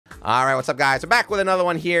All right, what's up, guys? We're back with another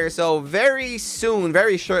one here. So very soon,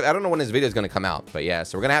 very short. I don't know when this video is going to come out, but yeah.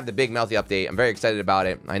 So we're going to have the big Melty update. I'm very excited about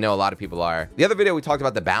it. I know a lot of people are. The other video, we talked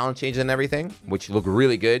about the balance changes and everything, which look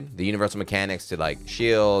really good. The universal mechanics to like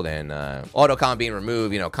shield and auto combo being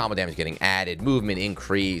removed. You know, combo damage getting added, movement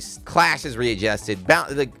increased, clashes readjusted,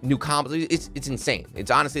 like new combos. It's insane.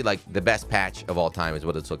 It's honestly like the best patch of all time is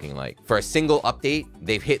what it's looking like. For a single update,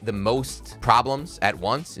 they've hit the most problems at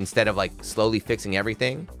once instead of like slowly fixing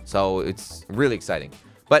everything. So it's really exciting.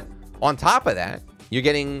 But on top of that, you're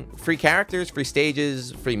getting free characters, free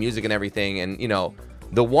stages, free music and everything. And, you know,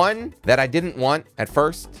 the one that I didn't want at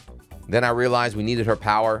first, then I realized we needed her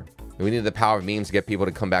power. We needed the power of memes to get people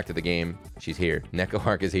to come back to the game. She's here.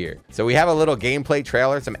 Neco-Arc is here. So we have a little gameplay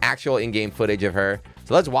trailer, some actual in-game footage of her.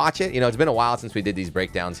 So let's watch it. You know, it's been a while since we did these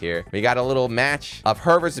breakdowns here. We got a little match of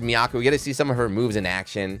her versus Miyako. We get to see some of her moves in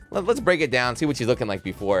action. Let's break it down, see what she's looking like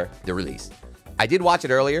before the release. I did watch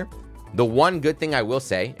it earlier. The one good thing I will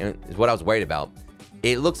say, and is what I was worried about,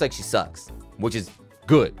 it looks like she sucks, which is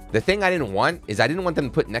good. The thing I didn't want is I didn't want them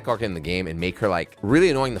to put Neco-Arc in the game and make her like really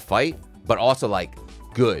annoying to fight, but also like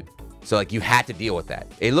good. So like you had to deal with that.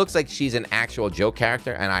 It looks like she's an actual joke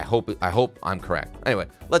character, and I hope I'm correct. Anyway,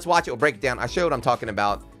 let's watch it. We'll break it down. I showed what I'm talking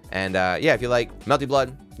about. And yeah, if you like Melty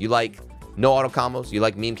Blood, you like no auto combos, you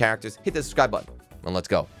like meme characters, hit the subscribe button and let's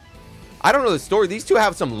go. I don't know the story. These two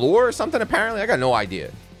have some lore or something apparently. I got no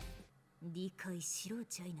idea. You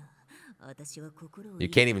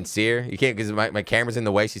can't even see her. You can't because my camera's in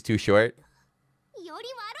the way. She's too short.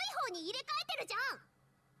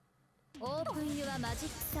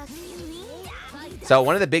 So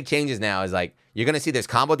one of the big changes now is like you're gonna see there's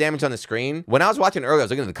combo damage on the screen. When I was watching earlier, I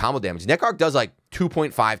was looking at the combo damage. Neco-Arc does like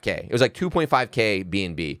 2.5k. It was like 2.5k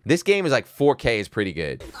B&B. This game is like 4k is pretty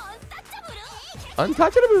good.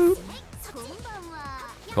 Untouchable.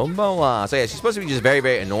 Konbanwa. So yeah, she's supposed to be just very,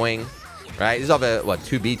 very annoying, right? This is off a what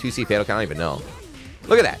 2B, 2C fatal count. I don't even know.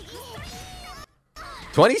 Look at that.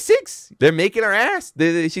 26. They're making her ass.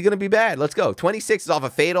 She's gonna be bad. Let's go. 26 is off a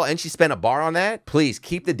fatal, and she spent a bar on that. Please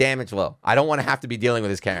keep the damage low. I don't want to have to be dealing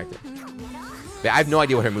with this character. I have no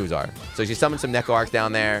idea what her moves are. So she summoned some Neco-Arcs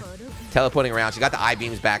down there, teleporting around. She got the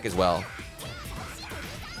I-beams back as well.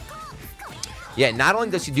 Yeah, not only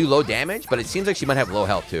does she do low damage, but it seems like she might have low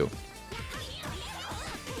health too.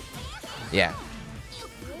 Yeah.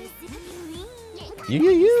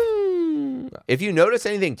 If you notice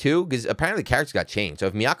anything too, because apparently the characters got changed. So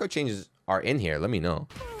if Miyako changes are in here, let me know.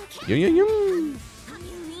 She's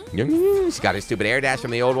got her stupid air dash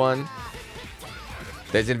from the old one.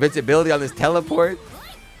 There's invincibility on this teleport.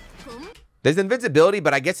 There's invincibility,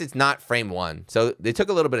 but I guess it's not frame 1. So they took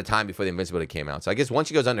a little bit of time before the invincibility came out. So I guess once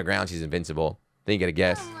she goes underground, she's invincible. Then you get a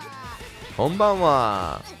guess.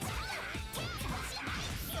 Konbanwa.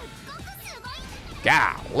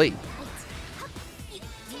 Golly.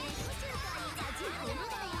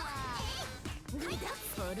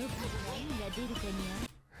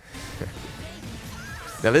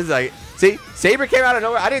 Now this is like, see, Saber came out of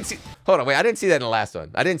nowhere. I didn't see, hold on, wait, I didn't see that in the last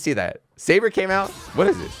one. I didn't see that. Saber came out. What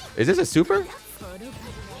is this? Is this a super?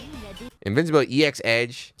 Invincibility EX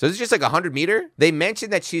Edge. So this is just like 100 meter. They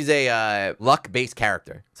mentioned that she's a luck-based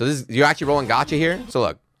character. So this is, you're actually rolling gacha here. So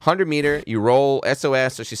look, 100 meter, you roll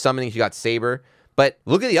SOS. So she's summoning, she got Saber. But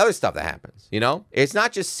look at the other stuff that happens, you know? It's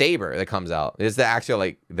not just Saber that comes out. It's the actual,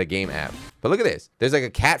 like, the game app. But look at this. There's like a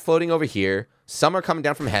cat floating over here. Summer coming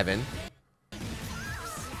down from heaven.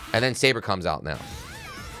 And then Saber comes out now.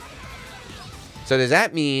 So does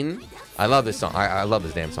that mean... I love this song. I love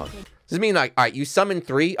this damn song. Does this mean like, all right, you summon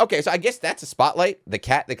 3? Okay, so I guess that's a spotlight. The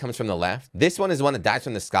cat that comes from the left. This one is the one that dies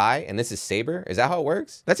from the sky, and this is Saber. Is that how it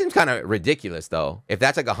works? That seems kind of ridiculous, though. If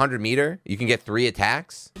that's like 100 meter, you can get 3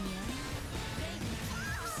 attacks.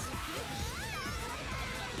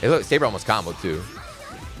 Hey, look, Saber almost comboed, too.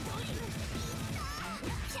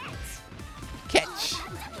 Catch.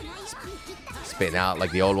 Spitting out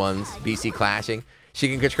like the old ones. BC clashing. She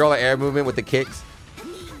can control her air movement with the kicks.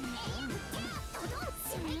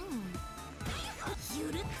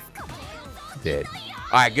 Did. All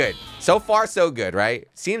right, good. So far, so good, right?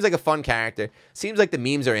 Seems like a fun character. Seems like the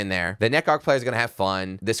memes are in there. The Neco-Arc players are going to have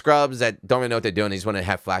fun. The scrubs that don't really know what they're doing, they just want to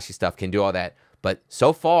have flashy stuff, can do all that. But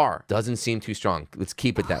so far, doesn't seem too strong. Let's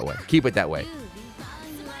keep it that way. Keep it that way.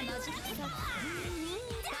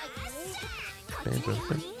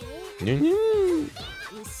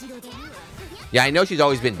 Yeah, I know she's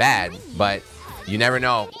always been bad, but you never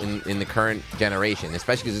know in the current generation,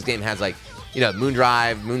 especially because this game has like, you know, moon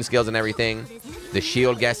drive, moon skills and everything. The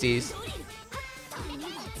shield guessies.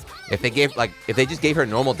 If they just gave her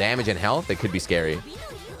normal damage and health, it could be scary.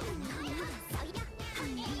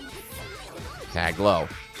 Tag low.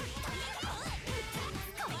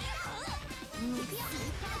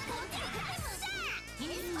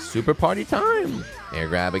 Super party time. Air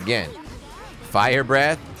grab again. Fire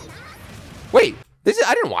breath. Wait,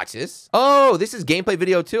 I didn't watch this. Oh, this is gameplay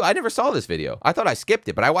video 2. I never saw this video. I thought I skipped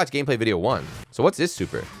it, but I watched gameplay video 1. So what's this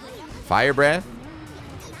super? Fire breath.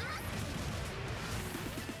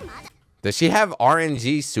 Does she have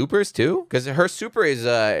RNG supers too? Because her super is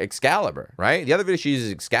Excalibur, right? The other video she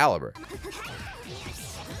uses Excalibur.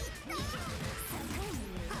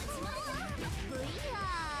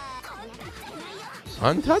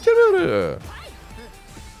 Untouchable.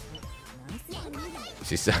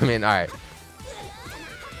 She's, I mean, all right.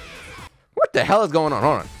 What the hell is going on?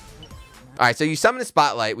 Hold on. All right, so you summon the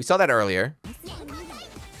spotlight. We saw that earlier.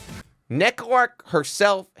 Neco-Arc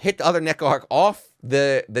herself hit the other Neco-Arc off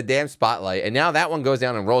the damn spotlight, and now that one goes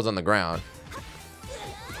down and rolls on the ground.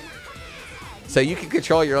 So you can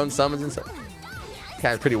control your own summons and stuff.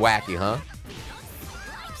 Kind of pretty wacky, huh?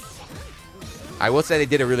 I will say they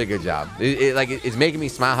did a really good job. It's making me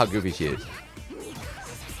smile how goofy she is.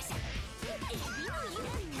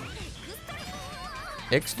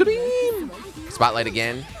 Extreme. Spotlight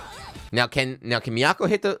again. Now can Miyako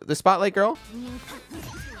hit the spotlight, girl?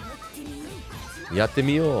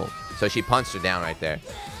 Yatemio. So she punched her down right there.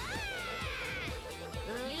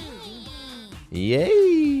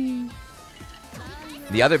 Yay.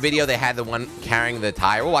 The other video, they had the one carrying the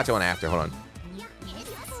tire. We'll watch the one after. Hold on.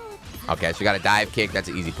 Okay, she got a dive kick. That's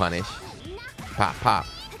an easy punish. Pop, pop.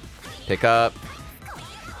 Pick up.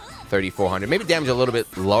 3,400. Maybe damage a little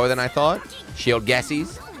bit lower than I thought. Shield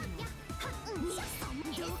guessies.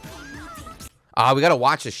 We got to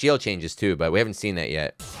watch the shield changes too, but we haven't seen that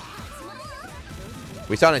yet.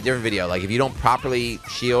 We saw in a different video, like if you don't properly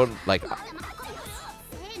shield, like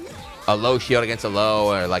a low shield against a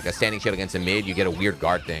low or like a standing shield against a mid, you get a weird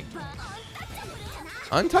guard thing.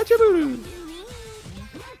 Untouchable.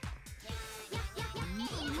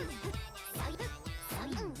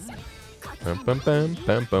 Bum, bum, bum,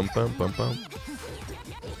 bum, bum, bum, bum, bum.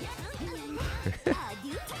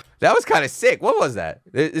 That was kind of sick. What was that?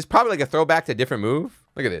 It's probably like a throwback to a different move.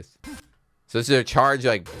 Look at this. So this is a charge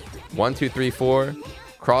like 1, 2, 3, 4.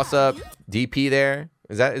 Cross up, DP there.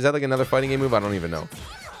 Is that like another fighting game move? I don't even know.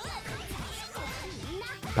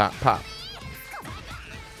 Pop, pop.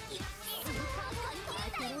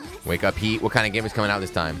 Wake up heat. What kind of game is coming out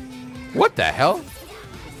this time? What the hell?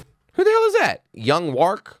 Who the hell is that? Young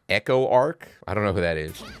Wark? Neco-Arc? I don't know who that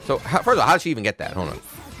is. So first of all, how did she even get that? Hold on.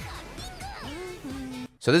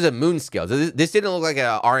 So this is a moon skill. So this didn't look like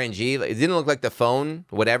a RNG. It didn't look like the phone,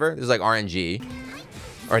 whatever. This is like RNG.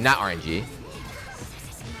 Or not RNG.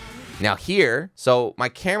 Now here, so my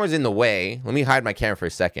camera's in the way. Let me hide my camera for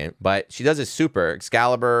a second. But she does a super,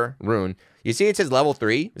 Excalibur, rune. You see it says level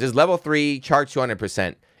 3? It says level 3, charge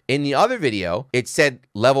 200%. In the other video, it said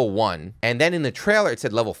level 1. And then in the trailer, it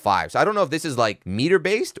said level 5. So I don't know if this is like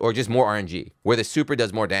meter-based or just more RNG. Where the super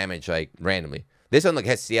does more damage, like, randomly. This one like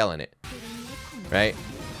has CL in it. Right?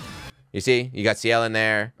 You see? You got CL in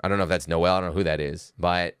there. I don't know if that's Noelle. I don't know who that is.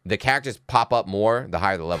 But the characters pop up more the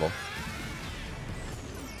higher the level.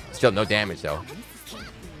 Still no damage, though.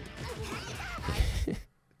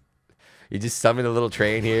 You just summon a little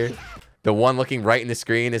train here. The one looking right in the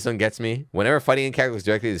screen. This one gets me. Whenever fighting in character looks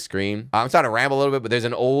directly to the screen. I'm starting to ramble a little bit, but there's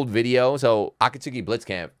an old video. So, Akatsuki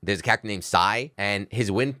Blitzcamp. There's a character named Sai. And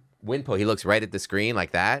his wind po, he looks right at the screen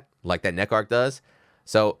like that Neco-Arc does.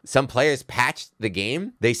 So some players patched the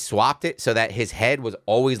game. They swapped it so that his head was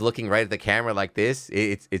always looking right at the camera like this.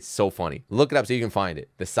 It's so funny. Look it up so you can find it.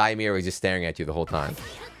 The Sai mirror is just staring at you the whole time.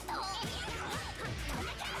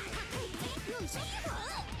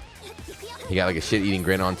 He got like a shit-eating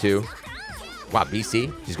grin on too. Wow,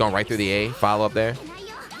 BC. He's going right through the A. Follow up there.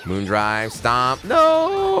 Moon drive. Stomp.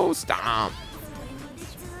 No! Stomp.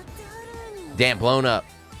 Damn, blown up.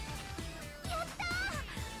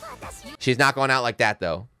 She's not going out like that,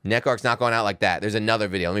 though. Neco-Arc's not going out like that. There's another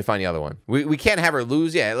video. Let me find the other one. We can't have her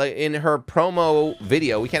lose. Yeah, like in her promo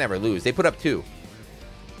video, we can't have her lose. They put up 2.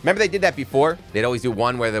 Remember they did that before? They'd always do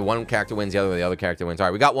one where the one character wins, the other where the other character wins. All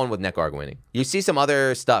right, we got one with Neco-Arc winning. You see some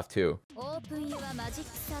other stuff, too.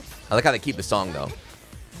 I like how they keep the song, though.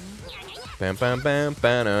 Bam, bam, bam,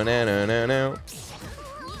 bam, no, no, no, no, no.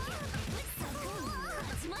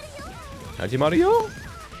 Hajimaru?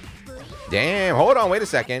 Damn, hold on, wait a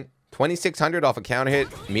second. 2,600 off a counter hit,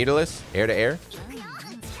 meterless, air to air.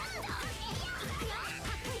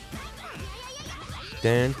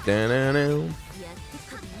 Dun, dun, dun, dun.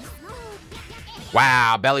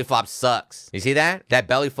 Wow, belly flop sucks. You see that? That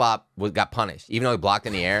belly flop got punished, even though he blocked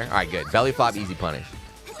in the air. All right, good. Belly flop, easy punish.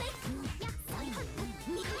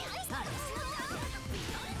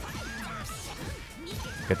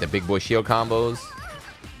 Got the big boy shield combos.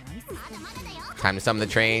 Time to summon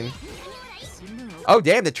the train. Oh,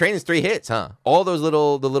 damn, the train is 3 hits, huh? All those the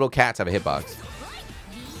little cats have a hitbox.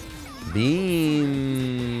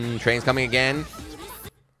 Beam. Train's coming again.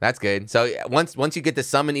 That's good. So once you get the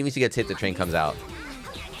summon, even if she gets hit, the train comes out.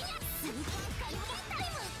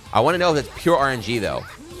 I want to know if it's pure RNG, though.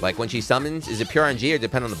 Like, when she summons, is it pure RNG or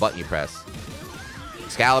depend on the button you press?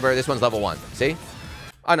 Excalibur, this one's level 1. See?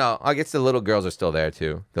 Oh, no. I guess the little girls are still there,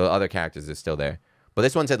 too. The other characters are still there. But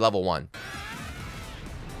this one said level 1.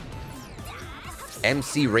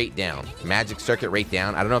 MC rate down. Magic circuit rate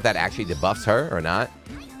down. I don't know if that actually debuffs her or not.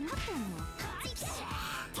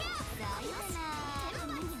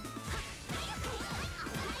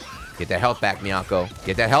 Get that health back, Miyako.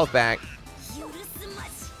 Get that health back.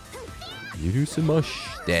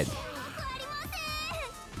 Yurusumash. Dead.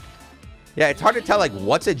 Yeah, it's hard to tell, like,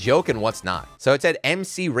 what's a joke and what's not. So it said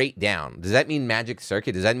MC rate down. Does that mean magic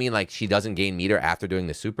circuit? Does that mean, like, she doesn't gain meter after doing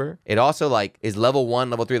the super? It also, like, is level 1,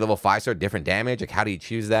 level 3, level 5 star different damage? Like, how do you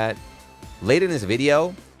choose that? Later in this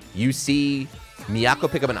video, you see Miyako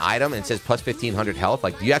pick up an item and it says plus 1500 health.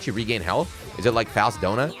 Like, do you actually regain health? Is it like Faust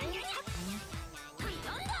Donut?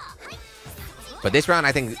 But this round,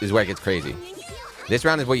 I think, is where it gets crazy. This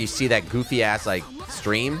round is where you see that goofy-ass, like,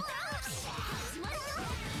 stream.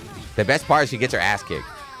 The best part is she gets her ass kicked.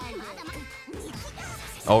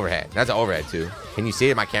 Overhead. That's an overhead, too. Can you see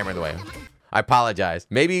it? My camera in the way. I apologize.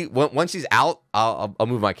 Maybe once she's out, I'll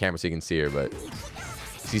move my camera so you can see her, but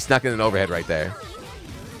she snuck in an overhead right there.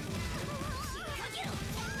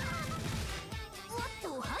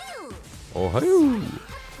 Oh,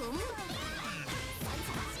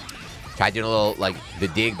 tried doing a little, like, the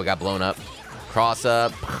dig, but got blown up. Cross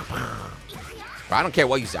up. Bro, I don't care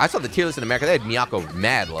what you say. I saw the tier list in America. They had Miyako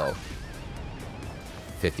mad low.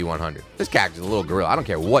 5100. This character's a little gorilla. I don't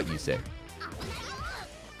care what you say.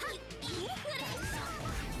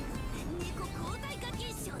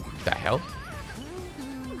 The hell?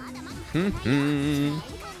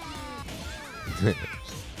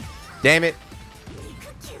 Damn it.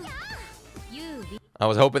 I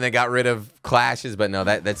was hoping they got rid of clashes, but no,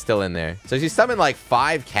 that's still in there. So she summoned like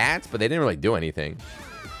 5 cats, but they didn't really do anything,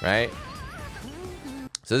 right?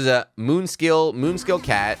 So there's a moon skill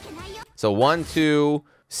cat. So 1, 2,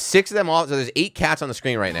 6 of them all. So there's 8 cats on the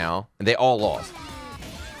screen right now, and they all lost.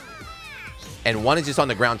 And one is just on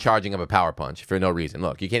the ground charging up a power punch for no reason.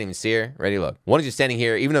 Look, you can't even see her. Ready? Look. One is just standing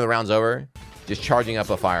here, even though the round's over, just charging up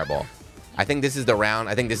a fireball. I think this is the round.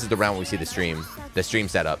 I think this is the round where we see the stream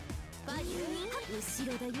setup.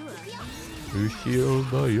 Now,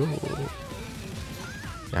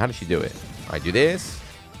 how does she do it? All right, do this.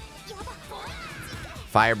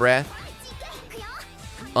 Fire breath.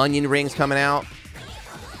 Onion rings coming out.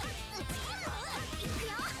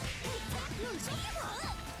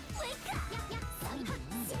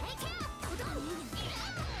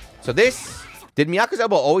 So this, did Miyako's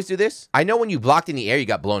elbow always do this? I know when you blocked in the air, you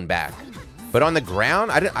got blown back. But on the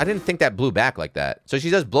ground, I didn't think that blew back like that. So she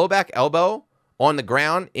does blow back elbow on the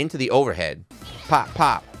ground into the overhead. Pop,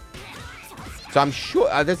 pop. So I'm sure,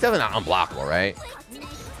 that's definitely not unblockable, right?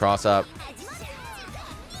 Cross up.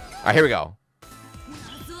 All right, here we go.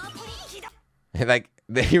 Like,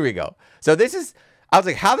 here we go. So this is, I was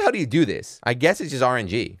like, how the hell do you do this? I guess it's just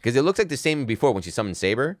RNG. Because it looks like the same before when she summoned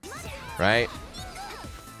Saber, right?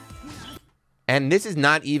 And this is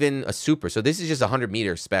not even a super. So this is just a 100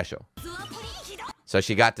 meter special. So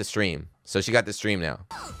she got the stream. now.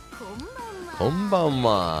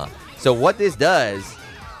 Konbanwa. So what this does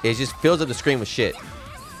is just fills up the screen with shit.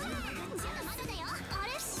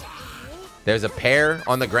 There's a pair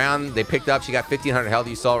on the ground they picked up. She got 1500 health.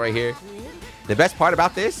 You saw right here. The best part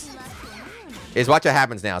about this is watch what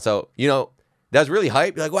happens now. So, you know, that was really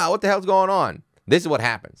hype. You're like, wow, what the hell's going on? This is what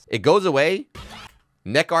happens. It goes away.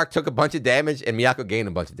 Neco-Arc took a bunch of damage, and Miyako gained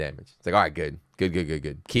a bunch of damage. It's like, all right, good.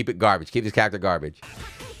 Keep it garbage. Keep this character garbage.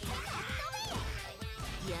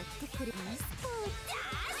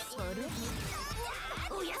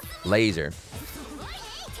 Laser.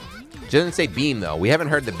 She doesn't say beam, though. We haven't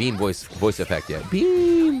heard the beam voice effect yet.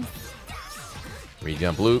 Beam.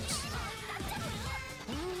 Rejump loops.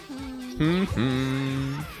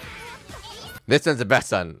 This one's the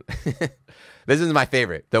best one. This is my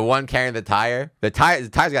favorite. The one carrying the tire. The tire's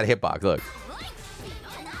got a hitbox. Look.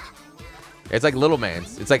 It's like Little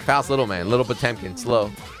Man's. It's like Faust Little Man. Little Potemkin.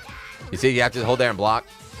 Slow. You see, you have to hold there and block.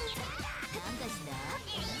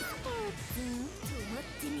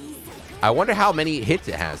 I wonder how many hits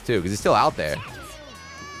it has, too, because it's still out there.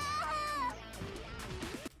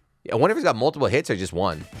 I wonder if it's got multiple hits or just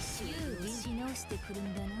one.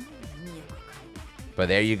 But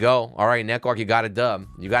there you go. All right, Neco-Arc, you got a dub.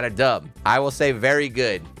 You got a dub. I will say very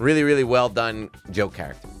good. Really, really well done joke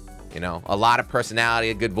character. You know, a lot of personality,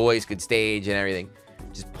 a good voice, good stage and everything.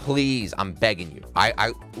 Just please, I'm begging you.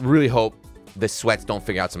 I really hope the sweats don't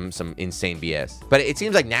figure out some insane BS. But it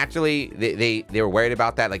seems like naturally they were worried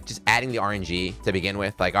about that, like just adding the RNG to begin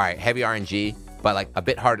with. Like, all right, heavy RNG, but like a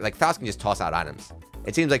bit harder. Like Faust can just toss out items.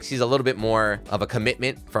 It seems like she's a little bit more of a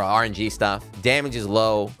commitment for RNG stuff. Damage is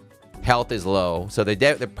low, health is low, so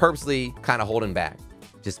they're purposely kind of holding back.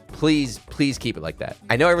 Just please keep it like that.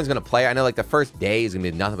 I know everyone's gonna play. I know like the first day is gonna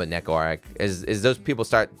be nothing but Neco-Arc. As those people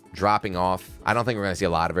start dropping off, I don't think we're gonna see a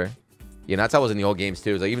lot of her. You know, that's how it was in the old games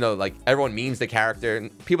too. It's like, even though like everyone means the character,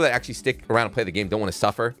 and people that actually stick around and play the game don't want to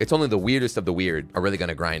suffer. It's only the weirdest of the weird are really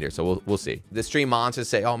gonna grind her. So we'll see. The stream monsters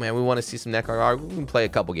say, oh man, we want to see some Neco-Arc. We can play a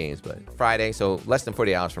couple games, but Friday, so less than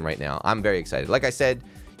 40 hours from right now. I'm very excited. Like I said,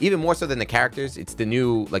 even more so than the characters, it's the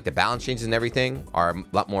new, like the balance changes and everything are a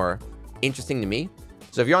lot more interesting to me.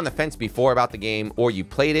 So if you're on the fence before about the game, or you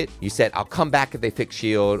played it, you said, I'll come back if they fix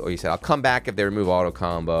shield, or you said, I'll come back if they remove auto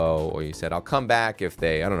combo, or you said, I'll come back if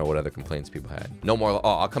they, I don't know what other complaints people had. No more, oh,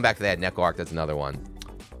 I'll come back if they had Neco-Arc, that's another one.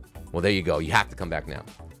 Well, there you go. You have to come back now.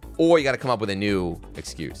 Or you got to come up with a new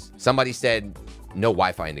excuse. Somebody said, no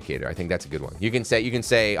Wi-Fi indicator. I think that's a good one. You can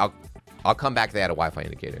say, I'll come back if they had a Wi-Fi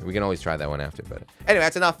indicator. We can always try that one after, but anyway,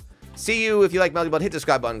 that's enough. See you. If you like Melty Blood, hit the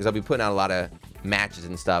subscribe button because I'll be putting out a lot of matches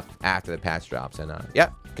and stuff after the patch drops. And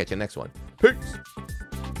yeah, catch you next one. Peace.